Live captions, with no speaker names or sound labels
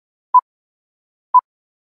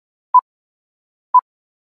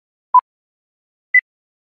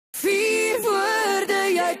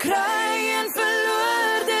jy kry en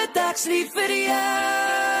verloor dit, ek's lief vir jou.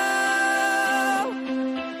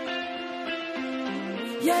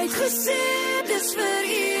 Jy het gesê, dis vir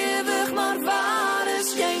ewig, maar waar is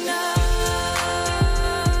jy nou?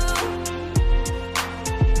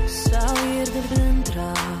 Sal eerder blind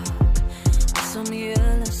raak, as om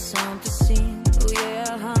julle saam te sien, hoe jy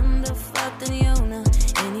jou hande vat in joune,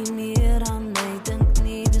 en nie meer aan my dink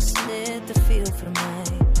nie, dis net te veel vir my.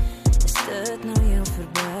 Is dit nou heel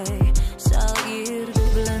verby, sal eerder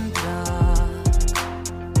blind raak,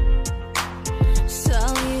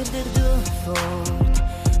 sal eerder doof word,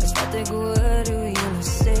 as wat ek hoor hoe julle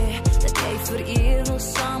sê, dat jy vir ewig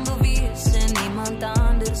saam wil wees, en niemand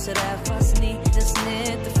anders reg was nie, dis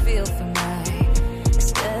net te veel vir my. Is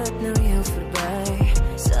dit nou heel verby,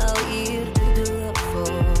 sal eerder doof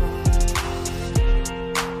word.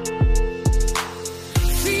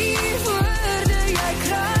 Vier woorde jy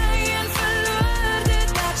kry en verloor dit,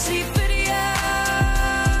 ek's lief vir jou.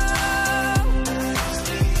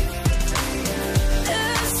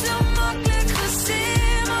 Is so maklik gesê,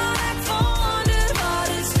 maar ek wonder, waar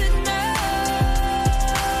is dit nou?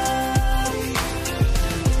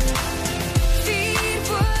 Vier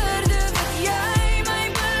woorde wat jy my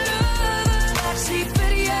beloof, ek's lief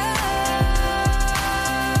vir jou.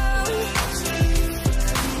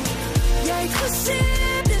 Jy het gesê,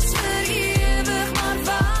 dis vir ewig, maar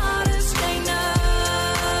waar is jy nou?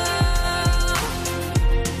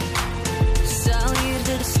 Sal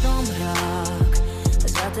eerder stom raak,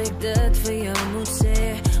 as wat ek dit vir jou moet sê,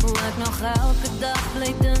 hoe ek nog elke dag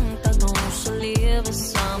bly dink, dat ons se lewe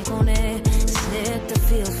saam kon hê, is net te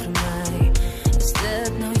veel vir my. Is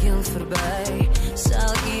dit nou heel verby,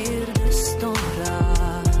 sal eerder stom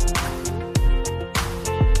raak,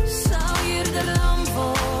 sal eerder lam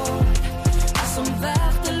word, as om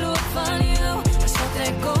weg te loop van jou, as wat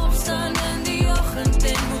ek opstaan in die oggend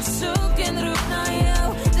en moet soek en roep na jou,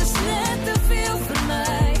 dis net te veel vir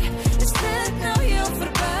my. Is dit nou heel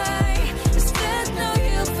verby, is dit nou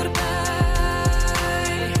heel verby?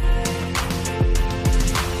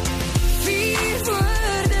 Vier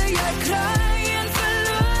woorde jy kry en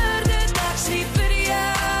verloor dit, ek's lief vir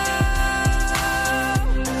jou.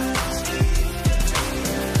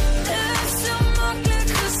 Dis so maklik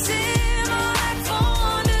gesê, maar ek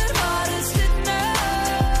wonder, waar is dit nou?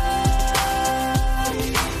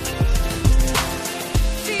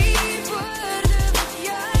 Vier woorde wat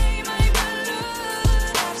jy my beloof,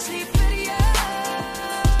 ek's lief vir jou.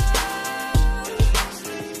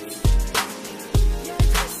 Jy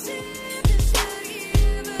het gesê, dis vir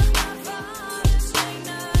ewig, maar waar is jy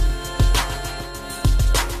nou?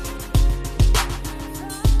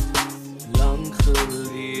 Lang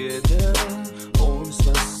gelede, ons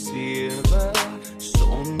was 7,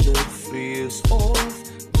 sonder vrees of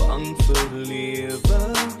bang vir lewe.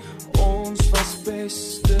 Ons was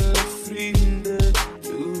beste vriende,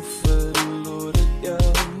 toe verloor ek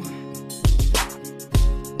jou.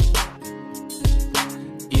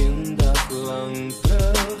 Een dag lang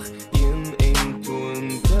terug,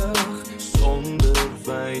 21, sonder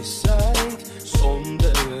wysheid,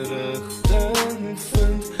 sonder rigting,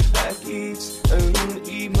 vind ek iets in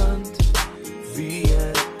iemand wie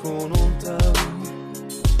ek kon onthou.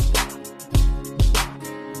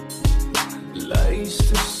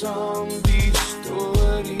 Luister saam die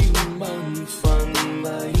storie, man, van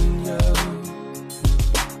my en jou.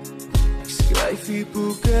 Ek skryf die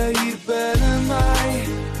boeke hier binne my,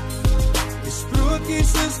 die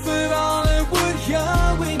sprokies is verhale oor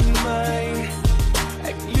jou en my.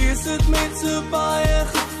 Ek lees dit met so baie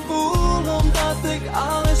gevoel, omdat ek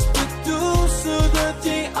alles bedoel, sodat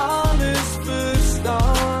jy alles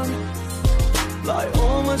verstaan. Blaai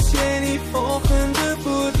om as jy die volgende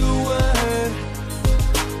woord hoor,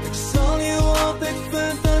 ek sal jou altyd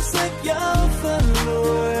vind as ek jou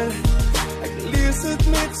verloor. Ek lees dit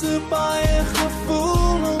met so baie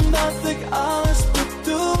gevoel, omdat ek alles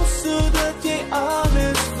bedoel, sodat jy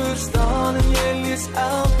alles verstaan, en jy lees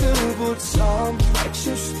elke woord saam, ek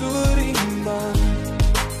jou storie, man.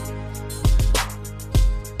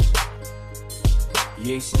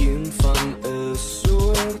 Jy's een van 'n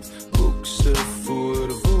soort boekse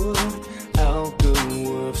voorwoord, elke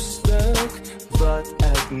hoofstuk wat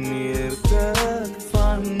ek neertik,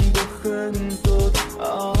 van begin tot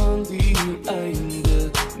aan die einde,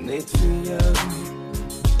 net vir jou.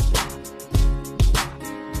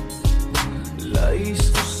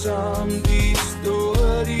 Luister saam die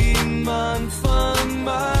storie, man, van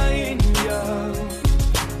my en jou.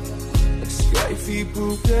 Ek skryf die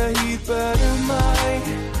boeke hier binne my,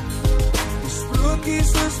 die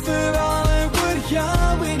sprokies is verhale oor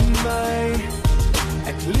jou en my.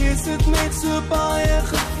 Ek lees lees het met so baie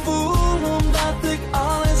gevoel, omdat ek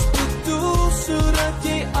alles bedoel, sodat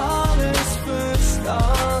jy alles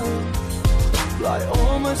verstaan. Bly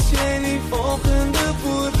om as jy die volgende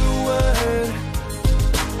woorde hoor.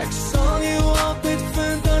 Ek sal jou altyd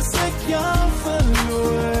vind as ek jou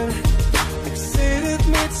verloor. Ek sê dit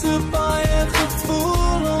met so baie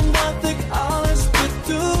gevoel, omdat ek alles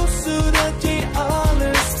bedoel, sodat jy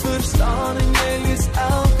alles verstaan en jy lees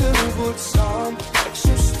elke woord saam. Ek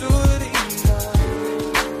so storie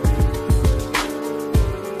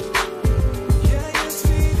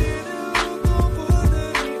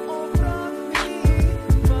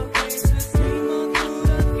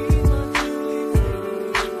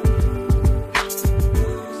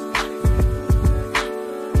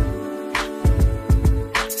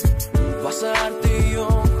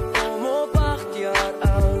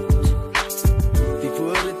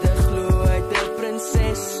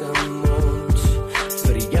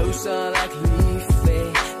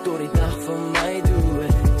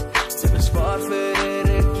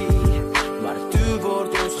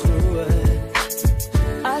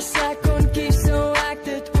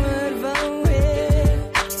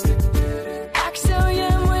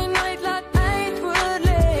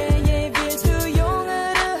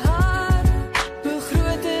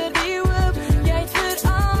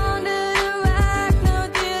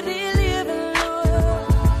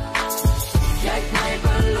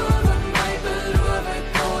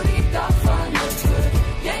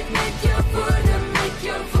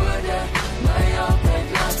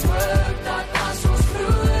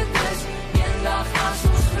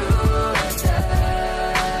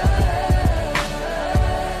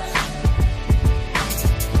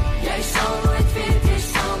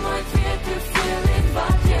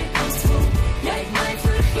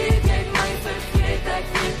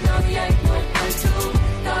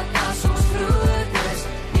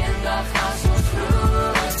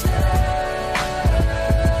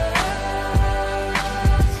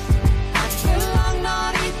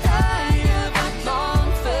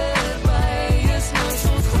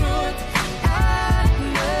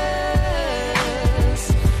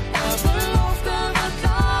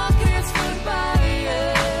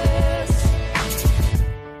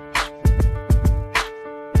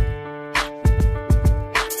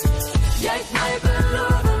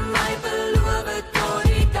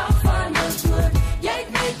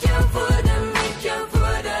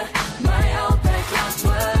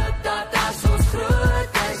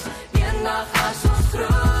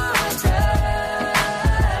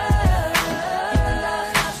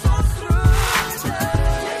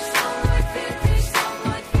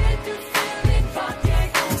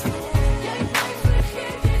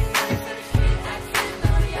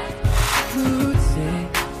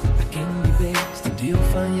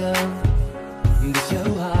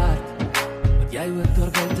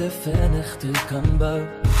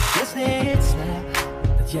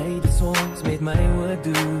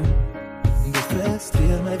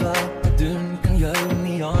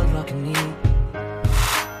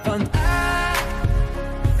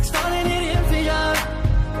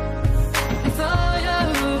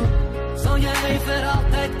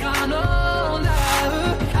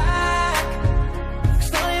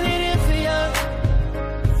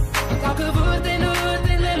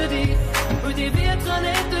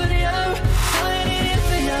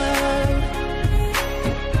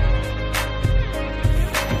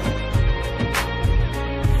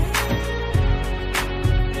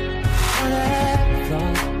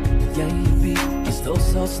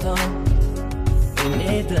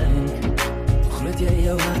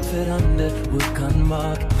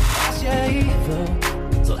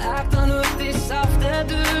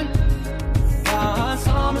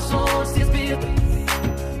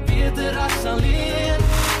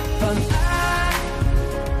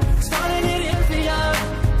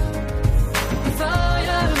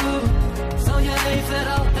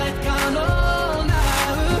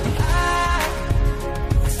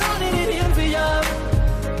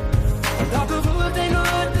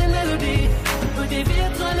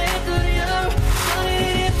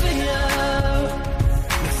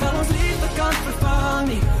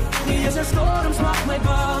storms maak my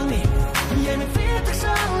bang nie. Jy moet weet ek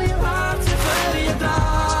sal jou hart se vir jou dra.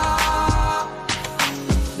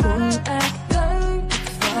 Ek dink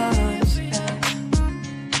was ek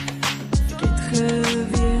het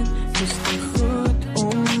geween, is te goed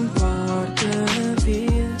om waar te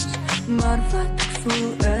wees, maar wat ek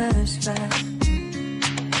voel is weg.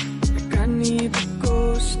 Ek kan nie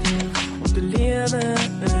bekostig om te lewe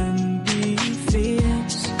in die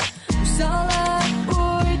vrees. Hoe sal ek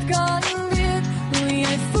ooit kan weet hoe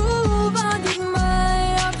jy voel wat dit my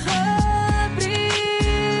afgeet?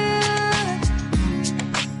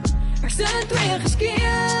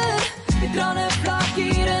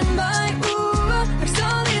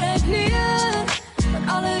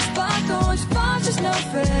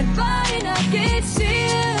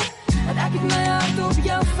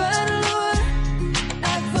 jou verloor.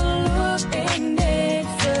 Ek verloop en net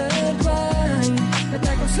verdwyn. Dat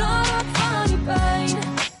ek ontslaap van die pyn.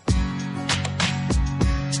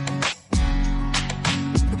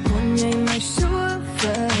 Kon jy my so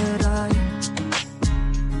verraai?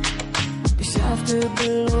 Dieselfde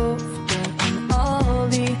belofte en al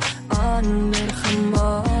die ander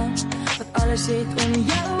gemaak. Wat alles het om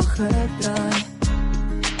jou gedraai.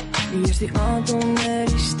 Hier is die aand onder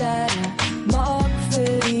die sterre. Maak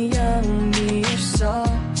vir jou meer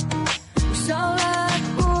saak. Hoe sal ek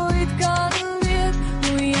ooit kan weet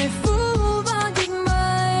hoe jy voel, want jy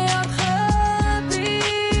my afgebreek.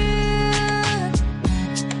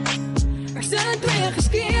 Er zijn twee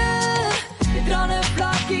geskeer, die tranen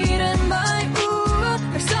vlak hier in my oor.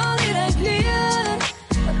 Er sal hieruit leer,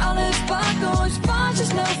 want alles wat ons was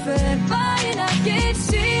is nou verby en ek het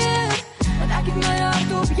seer. Want ek het my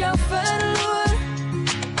hart op jou verloor.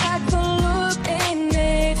 Ek verloop en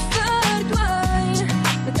net verdwyn.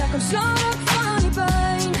 Dat ek ontslaap van die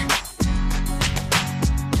pyn.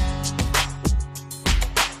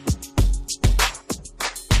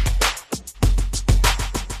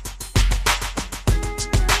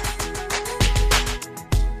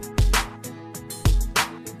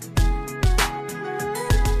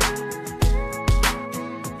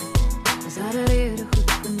 Is daar 'n rede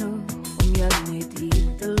goed genoeg om jou net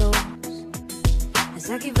hier te los? As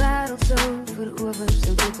ek die wêreld sou verower,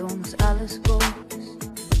 sou dit ons alles kos.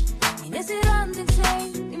 En is die rand en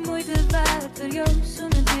sy die moeite werd vir jou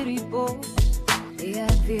soene deur die bos? Nee,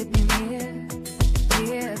 ek weet nie meer,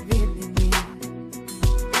 nee, ek weet nie meer.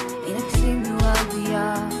 En ek sien hoe al die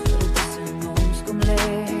jare tussen ons kom lê.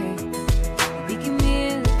 'n bietjie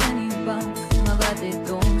meer in die bank, maar wat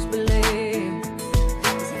het ons beleef?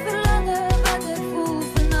 Is die verlange wat ek voel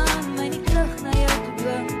vanaand my nie terug na jou te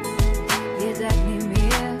bring? Weet ek nie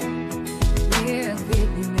meer, nee, ek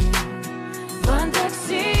weet nie meer. Want ek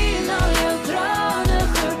sien al jou trane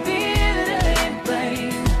gebede en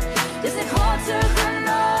pyn. Dis net God se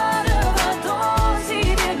genade wat ons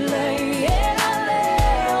hier lê. En al lê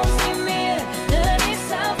ons nie meer in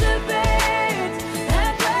dieselfde bed.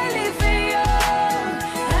 Ek bly lief vir jou,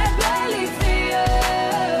 ek bly lief vir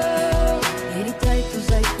jou. Het die tyd ons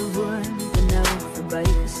uitgewoon en nou verby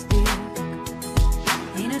gesteek.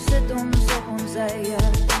 En nou sit ons op ons eie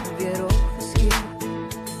weer opgeskeer.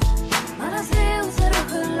 Maar as reels er 'n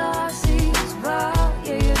relasies waar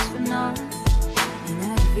jy is vanaand. En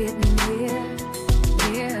ek weet nie meer,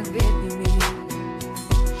 nee, ek weet nie meer.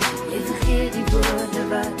 Jy vergeet die woorde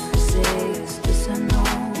wat gesê is tussen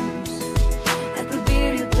ons. Ek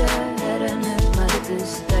probeer jou te herinner, maar dit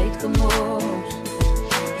is tyd gemors.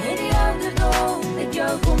 En die ouderdom met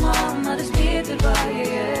jou kom aan, maar dis beter waar jy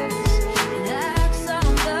is. En ek sal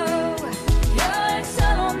onthou, ja, ek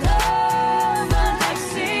sal onthou. Want ek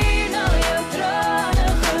sien al jou trane,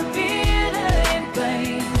 gebede en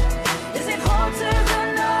pyn. Dis net God se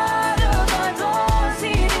genade wat ons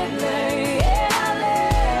hier lê. En al lê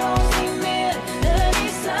ons nie meer in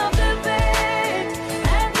dieselfde bed.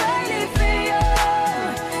 Ek bly lief vir jou,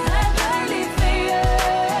 ek bly lief vir jou.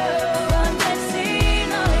 Want ek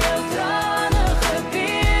sien al jou trane,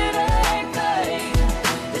 gebede en pyn.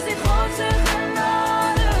 Dis net God se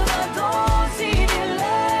genade wat ons hier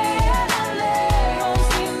lê. En al lê ons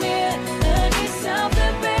nie meer in dieselfde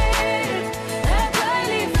bed. Ek bly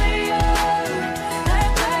lief vir jou, ek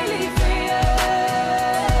bly lief vir jou.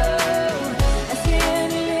 As jy in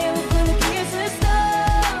die lewe van die keuse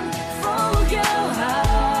staan, volg jou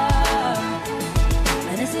hart.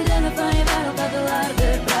 En as die dinge van die wêreld wat wil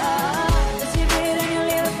harder praat. As jy weer in jou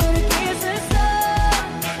lewe van die keuse staan,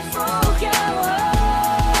 volg jou hart.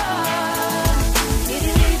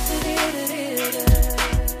 Hierdie liefde,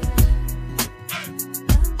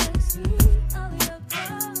 want ek sien al jou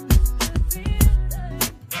trane,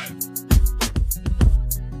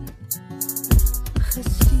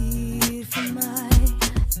 gestuur vir my,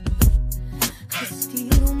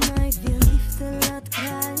 gestuur om my weer lief te laat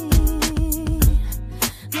kry.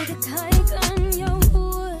 Met 'n kyk in jou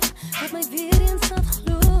oë, wat my weer eens laat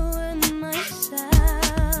glo in myself.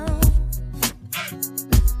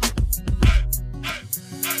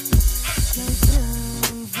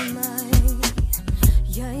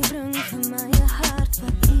 Jy bring vir my 'n hart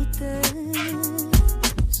wat iets is.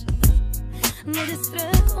 Maar dit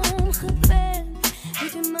strek ongewen,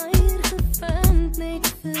 het jy my hier gevind net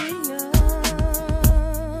vir jou.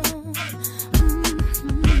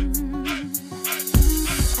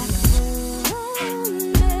 Ek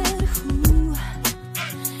wonder hoe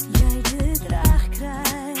jy dit reg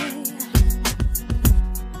kry.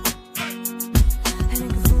 En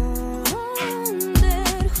ek wonder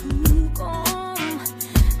hoe kom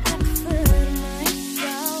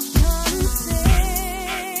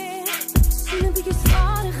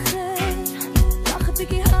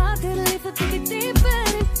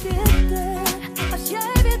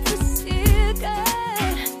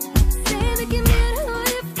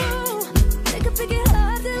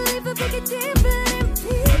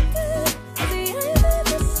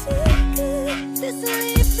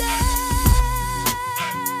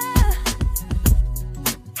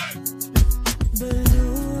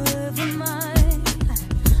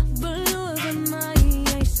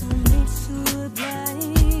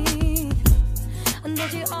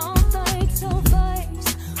dat jy altyd sal wys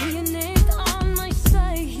hoe jy net aan my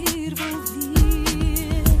sy hier wil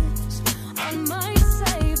wees, aan my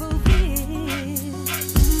sy wil wees.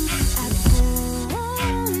 Ek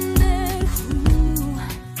wonder hoe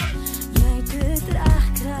jy dit reg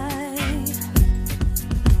kry,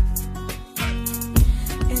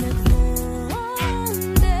 en ek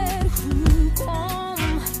wonder hoe kom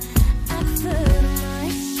ek vir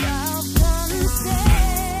myself kan sê,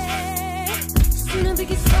 sien 'n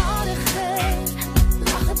bietjie stadiger,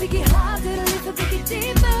 lach 'n bietjie harder, lief 'n bietjie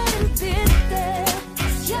dieper en beter,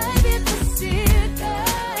 as jy weet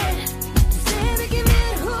verseker, sê 'n bietjie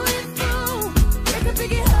meer hoe jy voel, druk 'n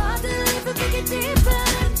bietjie harder, lief 'n bietjie dieper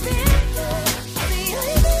en beter, as jy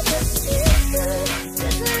weet verseker,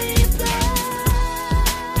 dis liefde.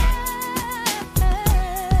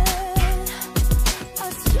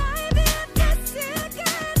 As jy weet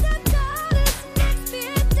verseker, dat daar is niks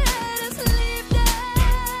beter as liefde.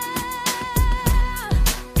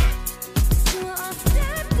 So as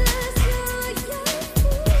dit is hoe jy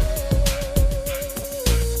voel,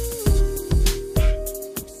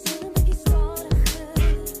 sien 'n bietjie stadiger,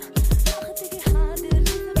 lach 'n bietjie harder,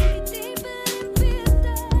 lief 'n bietjie dieper en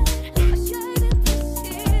beter, as jy weet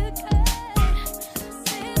verseker,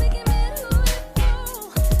 sê 'n bietjie meer hoe jy voel,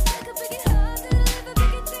 druk 'n bietjie harder, lief 'n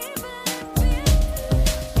bietjie dieper en beter.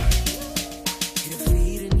 Die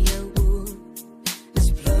rivier in jou oë is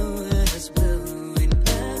blouer as blou, en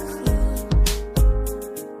ek glo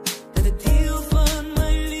dat 'n deel van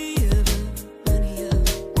my lewe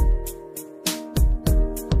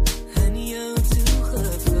in jou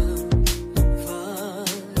toegevou, wat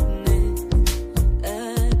net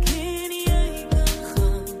ek en jy kan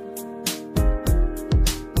gaan.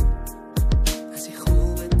 As die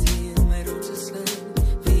golwe teen my rotse slaan,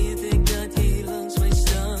 weet ek dat jy langs my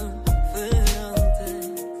staan vir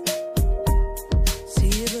altyd.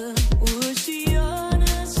 7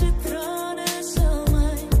 oseane se trane sal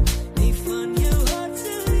my nie van jou hart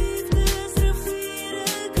se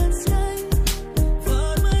liefdesriviere kan skei.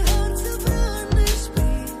 Waar my hart se brande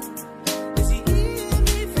speel, is die een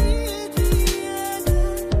die weet wie ek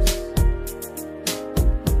is.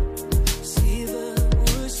 7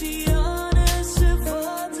 oseane se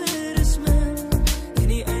water is min, en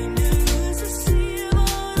die eindelose see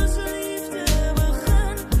waar ons liefde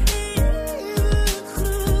begin en ewig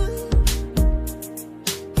groei.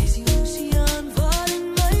 Is die oseaan waarin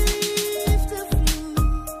my liefde vloei.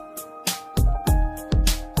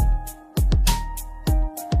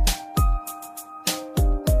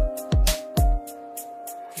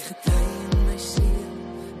 Die gety in my siel,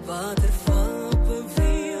 waterval op 'n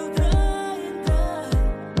wiel, draai en draai,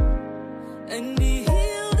 in die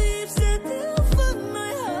heel diepste deel van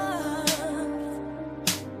my hart.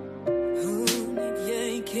 Hoe net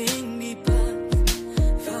jy ken die pad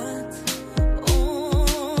wat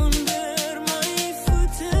onder my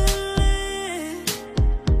voete lê.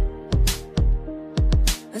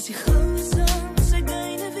 As die goue son sy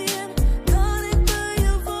duine weer, kan ek by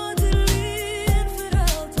jou water leen vir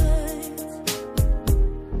altyd.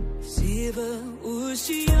 7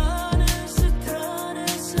 oseane se trane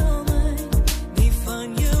sal my nie van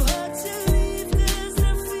jou hart se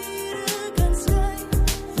liefdesriviere kan skei.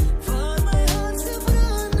 Waar my hart se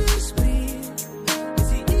brande speel, is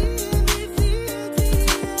die een die weet wie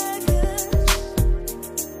ek is.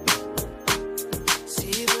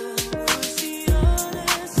 7 oseane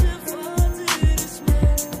se water is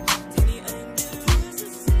min, teen die eindelose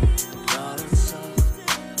see. Daarin sag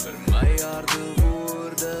vir my harde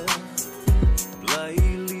woorde, bly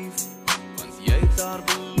lief, want jy het haar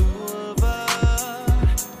beloof.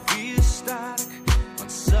 Wees sterk,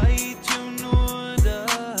 want sy het jou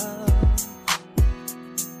nodig.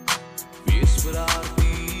 Wees vir haar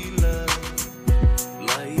wiele,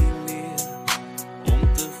 bly leer om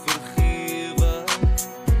te vergewe.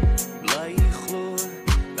 Bly glo,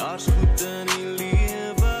 daar's goed in die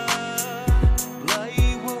lewe. Bly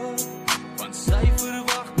hoop, want sy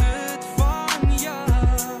verwag dit van jou.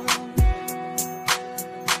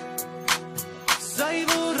 Sy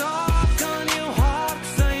wil raak aan jou hart,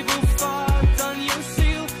 sy wil vat aan jou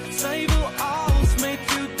siel, sy wil alles met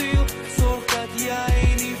jou deel, sorg dat jy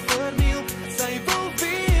nie verniel. Sy wil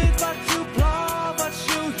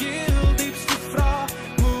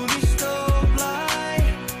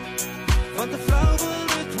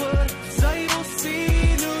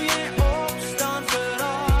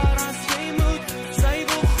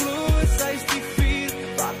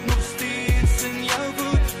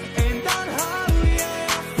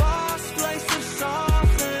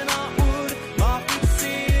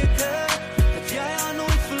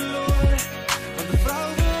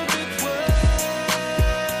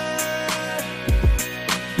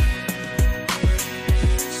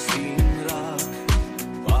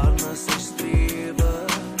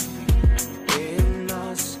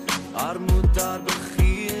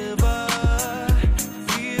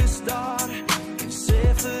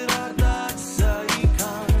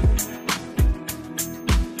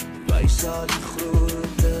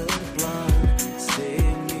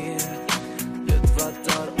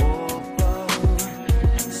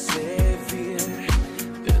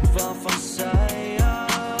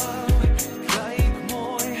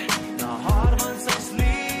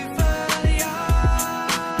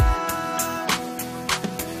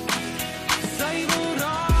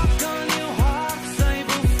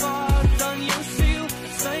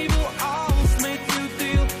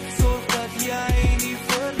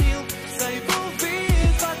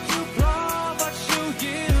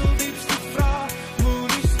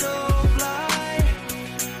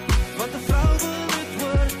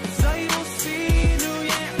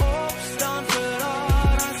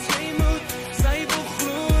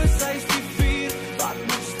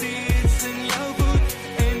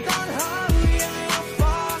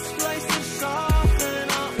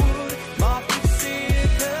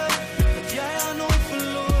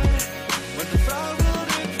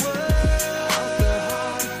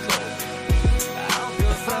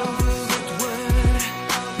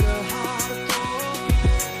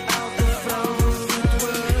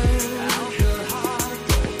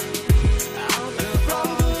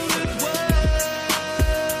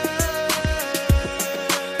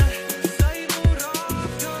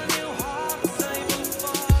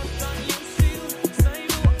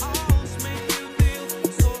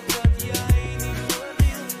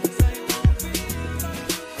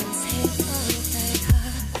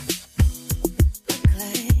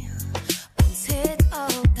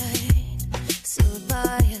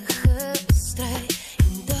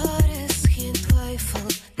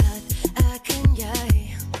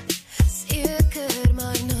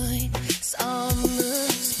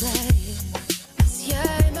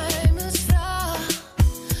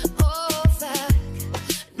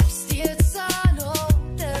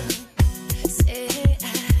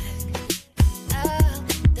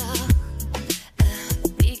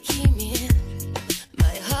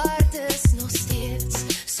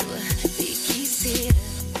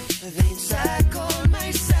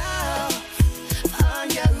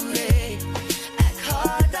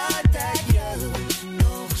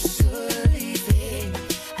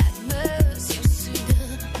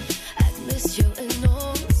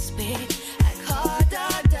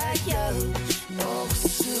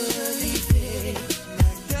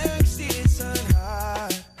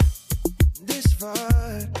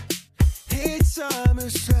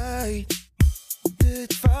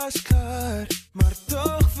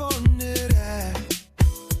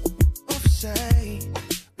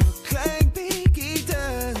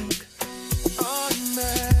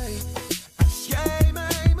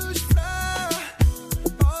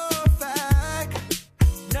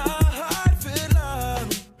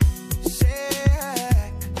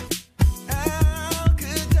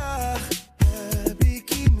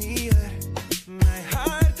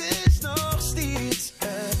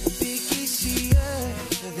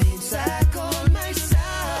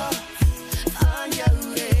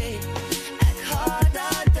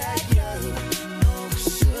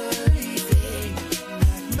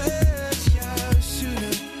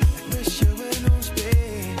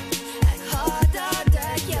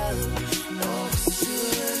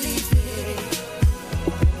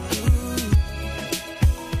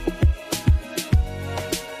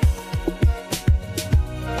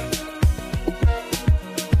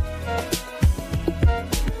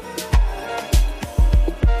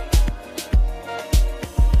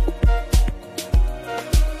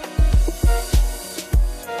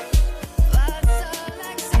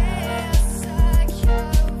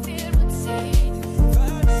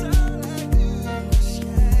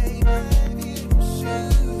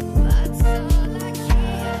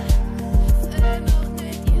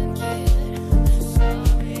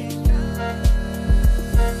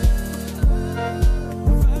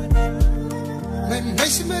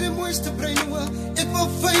wil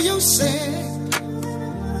vir jou sê,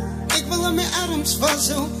 ek wil aan my arms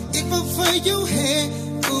vashou, ek wil vir jou hê.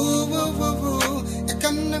 Ek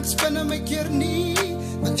kan niks binne my keer nie,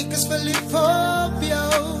 want ek is verlief op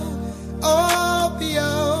jou, op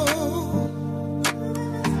jou.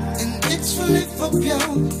 En ek is verlief op jou,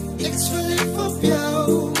 ek is verlief op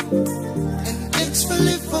jou. En ek is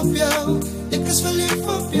verlief op jou, ek is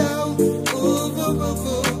verlief op jou.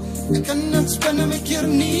 Ek kan niks binne my keer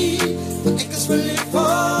nie, want ek is verlief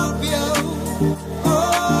op jou,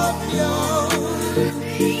 op jou.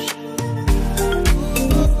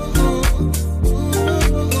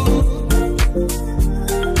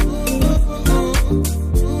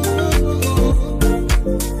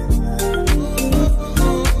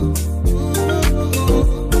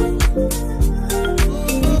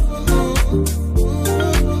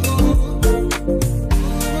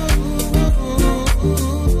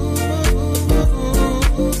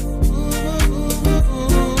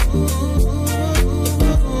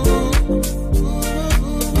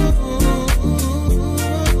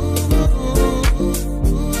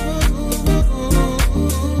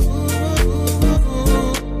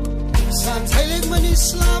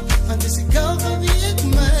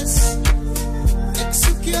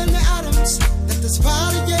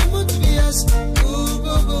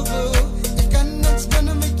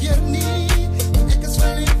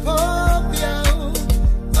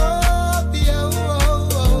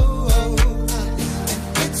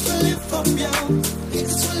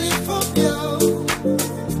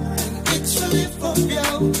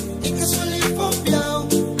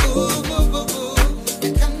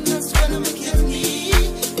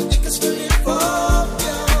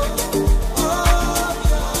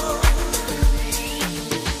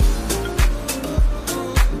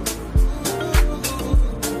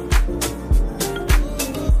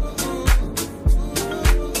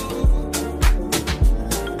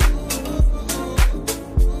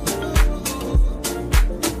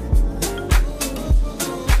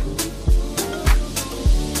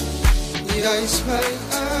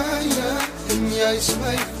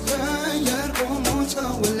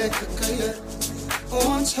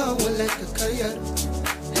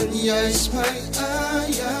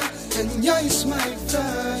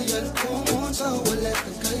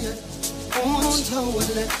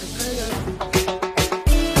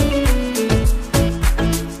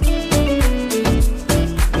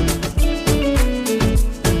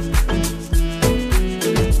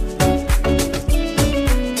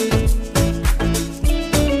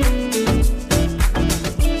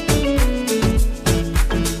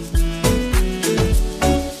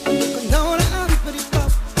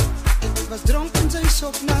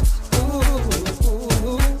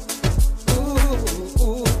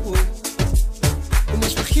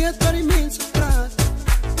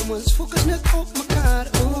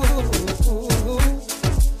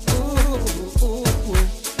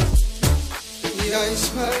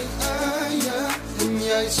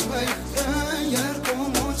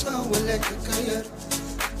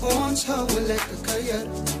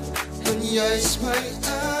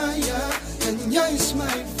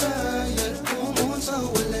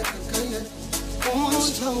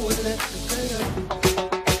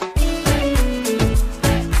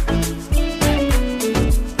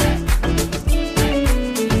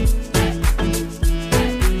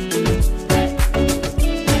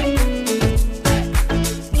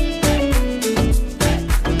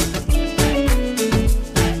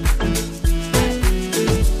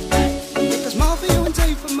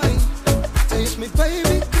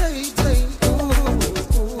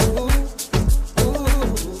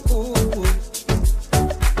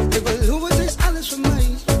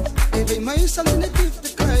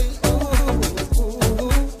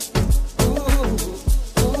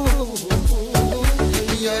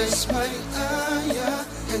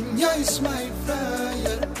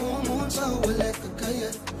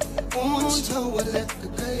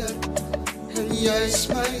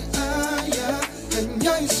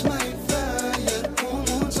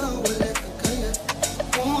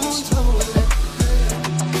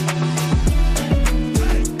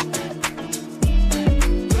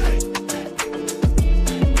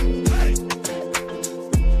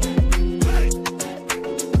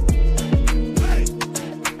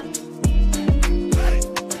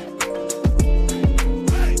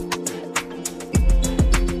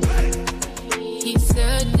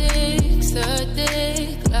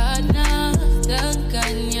 Sedih, laat na dan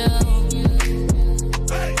kan jou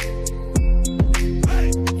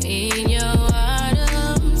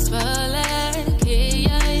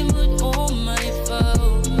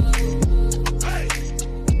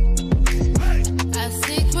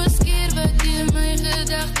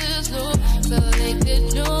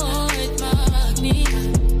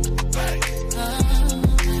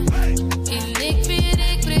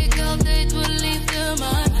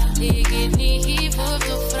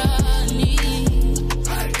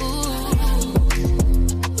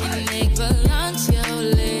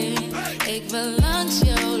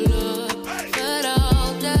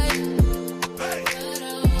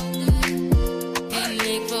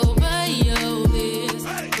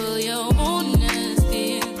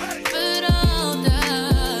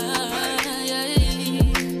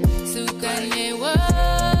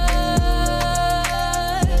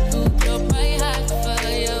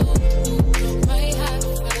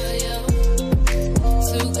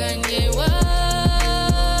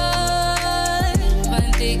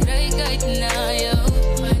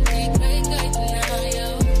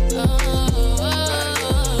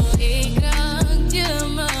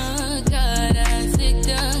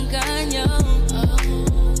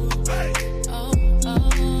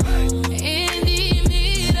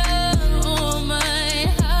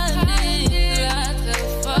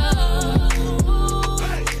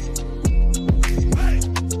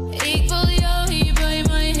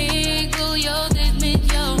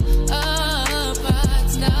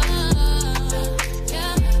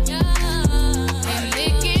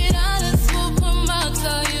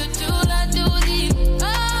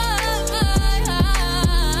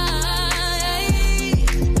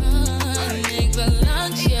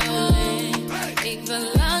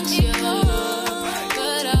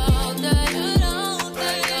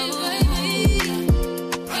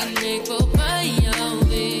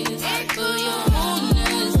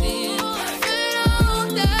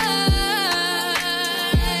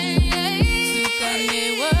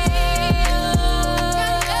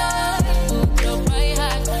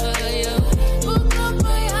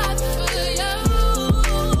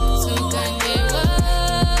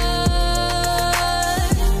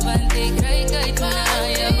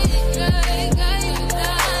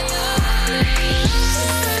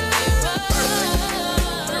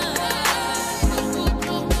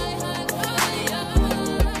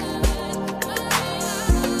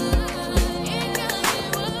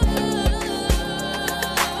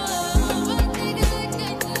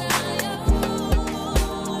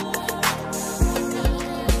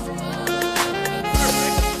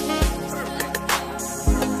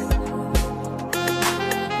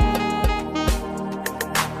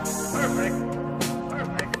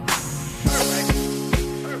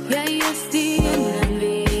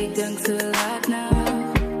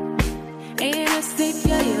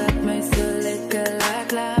maak my so lekker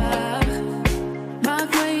laag. Maak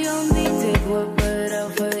my jou niet, ek hoop er al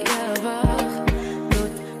vir jou wag.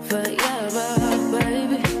 Tot vir jou wag,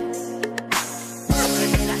 baby.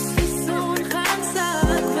 En as die son gaan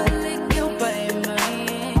saak, wil ek jou by my.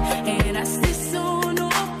 En as die son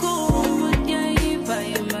opkom, moet jy by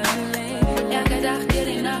my lê. Elke dag deur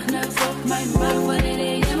die nacht nou volg my mag, wanneer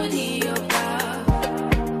jy moet hier op dag.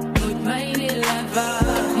 Moet my nie laat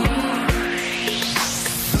wag nie.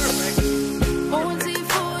 Ons hier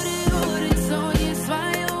voor die horizon, jy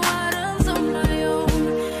zwaai jou arms om my om.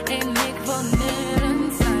 En ek wil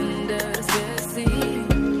nergens anders weer sien.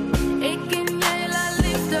 Ek en jy laat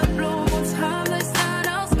liefde blom, ons hande staan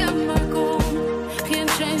als kan maar kom. Geen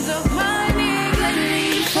chains op my nie, ek laat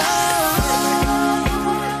lief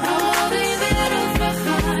hou die wereld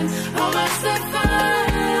vergaan, hou my stuk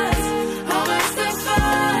vast, hou my stuk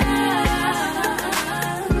vast.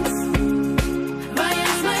 Waar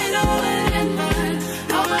is my lover en man,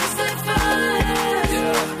 hou my stuk vast,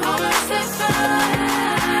 hou my stuk vast.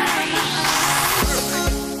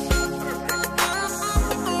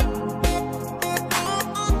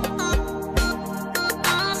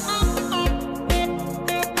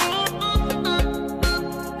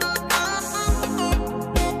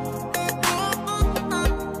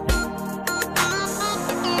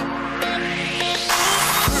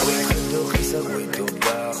 Toch is er ooit op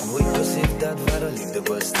dag, nooit besef dat ware liefde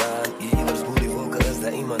bestaan. Ieders boel die wolken is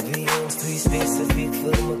daar iemand wie ons twee specifiek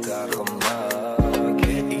vir mekaar gemaakt.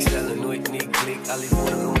 Ik stel er nooit nie klik, al die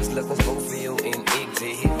vorige mislukkings bouw vir jou en ek. Sê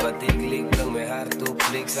het wat ek lik, bring my hart op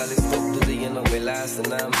klik. Sal ek stop, doe jy nog my laaste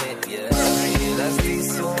naam met je. En as die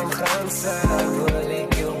zon gaan saak, wil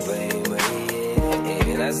ek jou by my.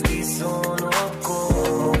 En as die zon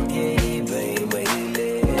opkom, moet jy by my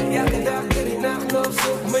lê. Elke dag deur die nacht nog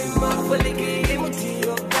soek my mag, wil ek jy moet hier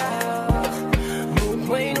op dag. Moet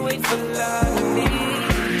my nooit verlaat nie.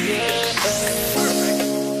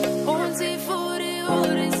 Ons hier voor die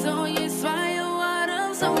horizon, jy zwaai jou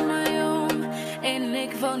arms om my om. En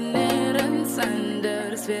ek wil nergens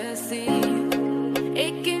anders weer sien.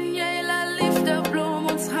 Ek en jy laat liefde blom,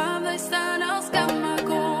 ons hande staan als kan maar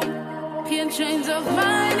kom. Geen chains of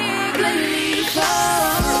my nie, ek laat lief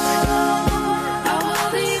hou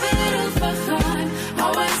die wereld vergaan,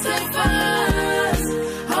 hou my stuk vast,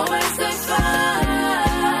 hou my stuk vast.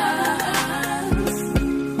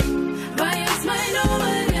 Waar is my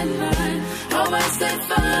lover en man, hou my stuk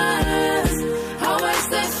vast, hou my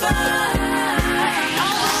stuk vast.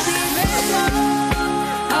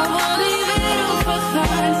 Hou die wereld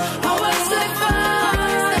vergaan, hou my stuk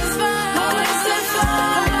vast, hou my stuk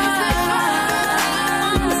vast.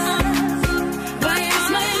 Waar is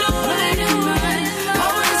my lover en man,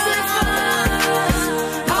 hou my stuk vast,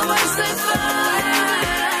 hou my stuk vast.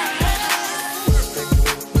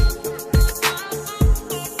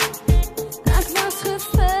 Ek was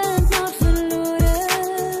gevind, maar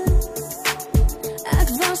verloren.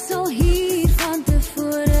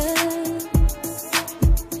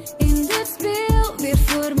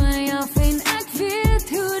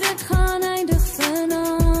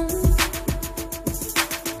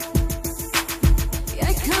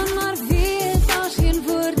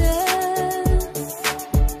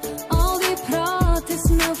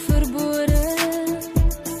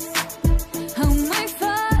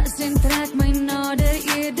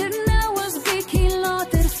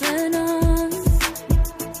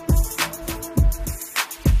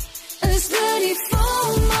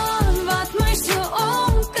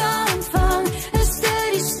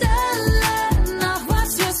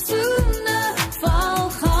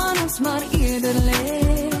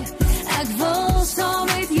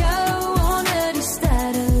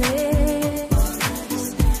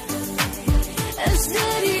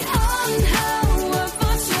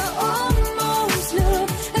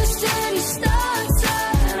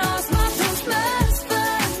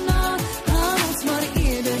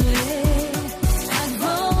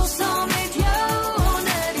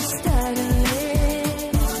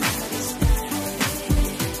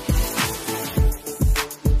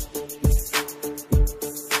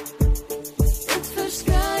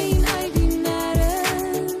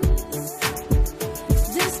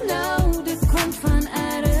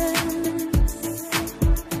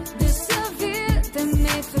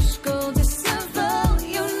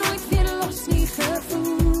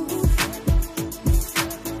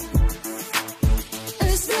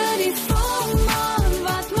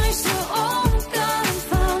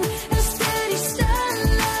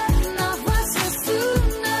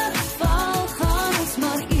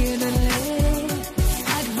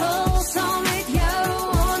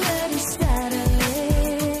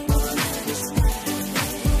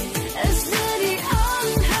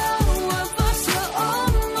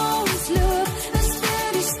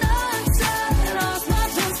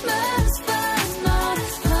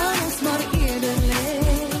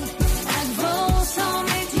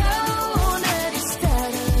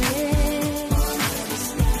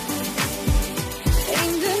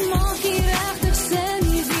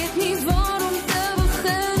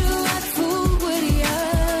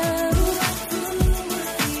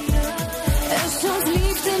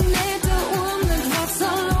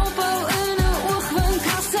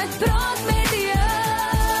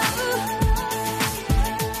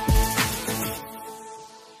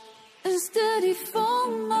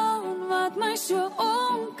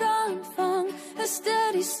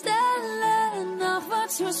 stelle nag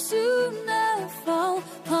wat so soene val,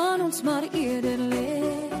 gaan ons maar eerder lê.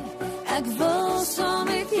 Ek wil saam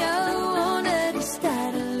met jou onder die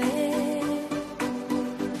sterre lê.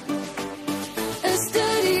 Is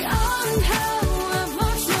dit die aanhoue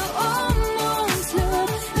wat so om ons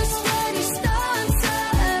loop? Is dit die stanse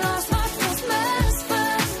en ons wat ons mis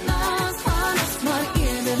vanaand, gaan ons maar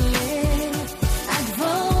eerder lê. Ek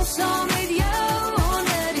wil saam met jou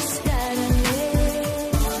onder die sterre lê.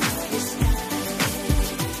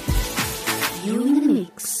 You in the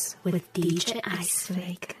mix with DJ Ice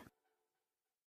Flake.